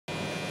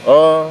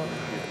It'll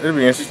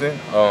be interesting.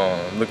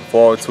 Looking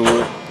forward to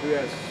it.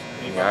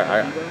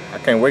 I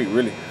can't wait,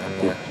 really.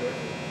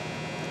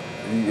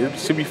 It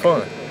should be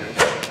fun.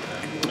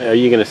 Are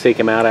you going to seek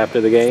him out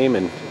after the game?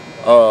 And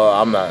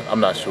I'm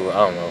not sure.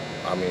 I don't know.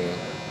 I mean,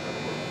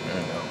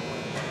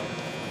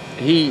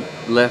 he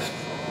left.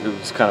 It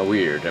was kind of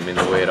weird. I mean,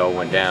 the way it all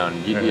went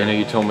down. I know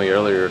you told me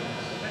earlier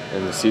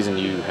in the season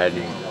you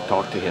hadn't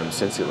talked to him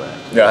since he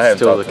left. Yeah, I haven't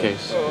still talked the to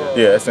case. Him.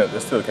 Yeah,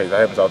 that's still the case. I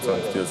haven't talked to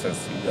him still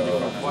since he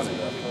left.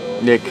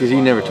 Yeah, because he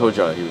never told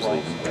y'all he was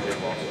leaving.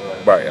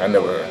 Right. I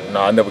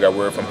never got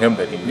word from him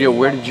that he. Yeah.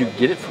 Where did you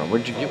get it from? Where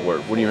did you get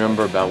word? What do you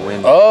remember about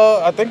when?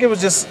 I think it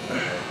was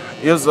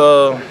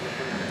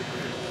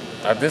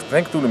I just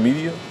think through the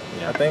media.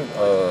 I think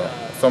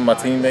some of my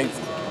teammates,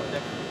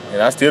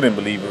 and I still didn't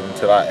believe it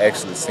until I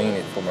actually seen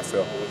it for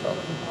myself. So.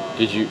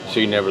 So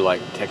you never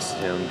like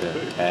texted him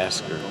to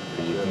ask or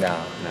you?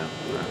 Nah. No.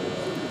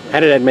 how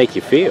did that make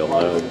you feel?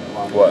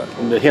 What?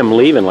 Him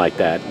leaving like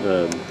that,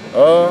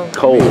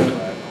 cold.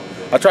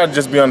 I try to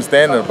just be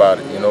understanding about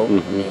it, you know. I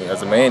mean,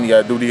 as a man, you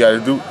gotta do what you gotta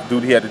do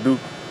what he had to do.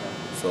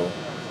 So,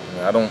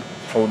 I don't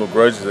hold no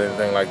grudges or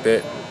anything like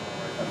that.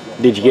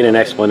 Did you get an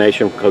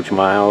explanation from Coach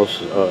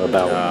Miles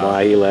about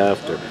why he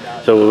left?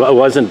 So it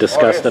wasn't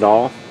discussed at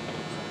all?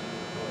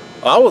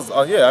 I was,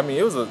 yeah. I mean,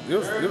 it was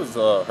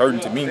hurting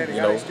to me,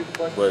 you know.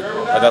 But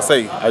like I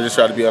say, I just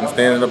try to be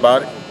understanding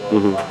about it,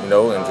 you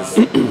know, and just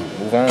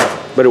move on.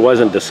 But it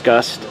wasn't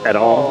discussed at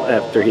all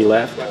after he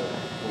left?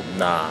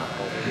 Nah,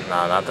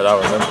 not that I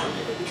remember.